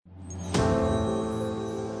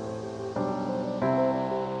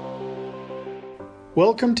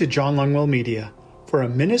Welcome to John Longwell Media for a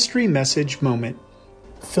ministry message moment.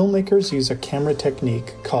 Filmmakers use a camera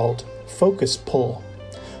technique called focus pull,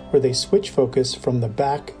 where they switch focus from the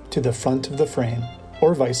back to the front of the frame,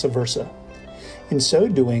 or vice versa. In so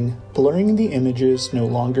doing, blurring the images no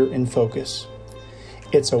longer in focus.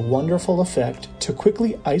 It's a wonderful effect to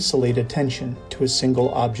quickly isolate attention to a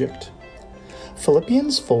single object.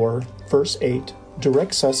 Philippians 4, verse 8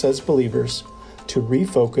 directs us as believers to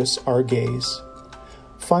refocus our gaze.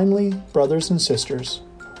 Finally, brothers and sisters,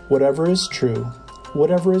 whatever is true,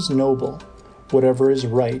 whatever is noble, whatever is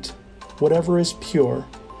right, whatever is pure,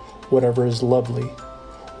 whatever is lovely,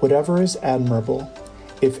 whatever is admirable,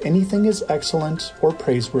 if anything is excellent or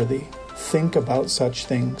praiseworthy, think about such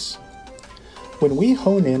things. When we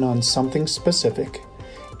hone in on something specific,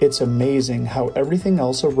 it's amazing how everything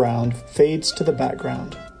else around fades to the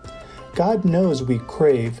background. God knows we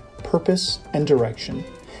crave purpose and direction,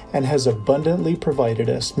 and has abundantly provided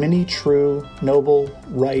us many true, noble,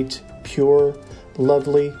 right, pure,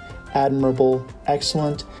 lovely, admirable,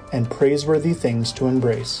 excellent, and praiseworthy things to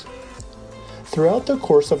embrace. Throughout the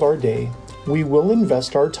course of our day, we will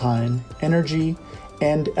invest our time, energy,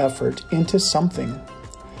 and effort into something.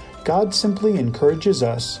 God simply encourages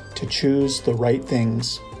us to choose the right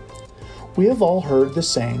things. We have all heard the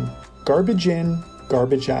saying, garbage in,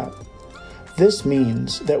 garbage out. This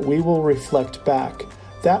means that we will reflect back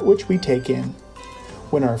that which we take in.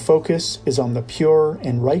 When our focus is on the pure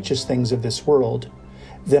and righteous things of this world,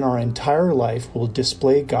 then our entire life will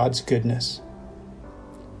display God's goodness.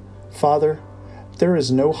 Father, there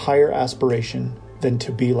is no higher aspiration than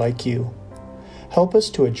to be like you. Help us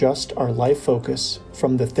to adjust our life focus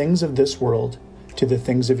from the things of this world to the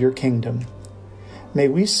things of your kingdom. May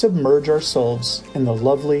we submerge ourselves in the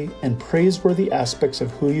lovely and praiseworthy aspects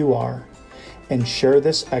of who you are and share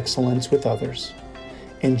this excellence with others.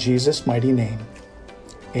 In Jesus' mighty name,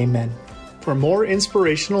 amen. For more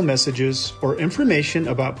inspirational messages or information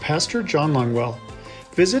about Pastor John Longwell,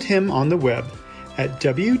 visit him on the web at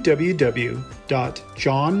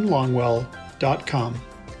www.johnlongwell.com.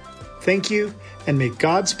 Thank you, and may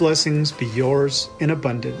God's blessings be yours in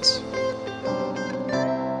abundance.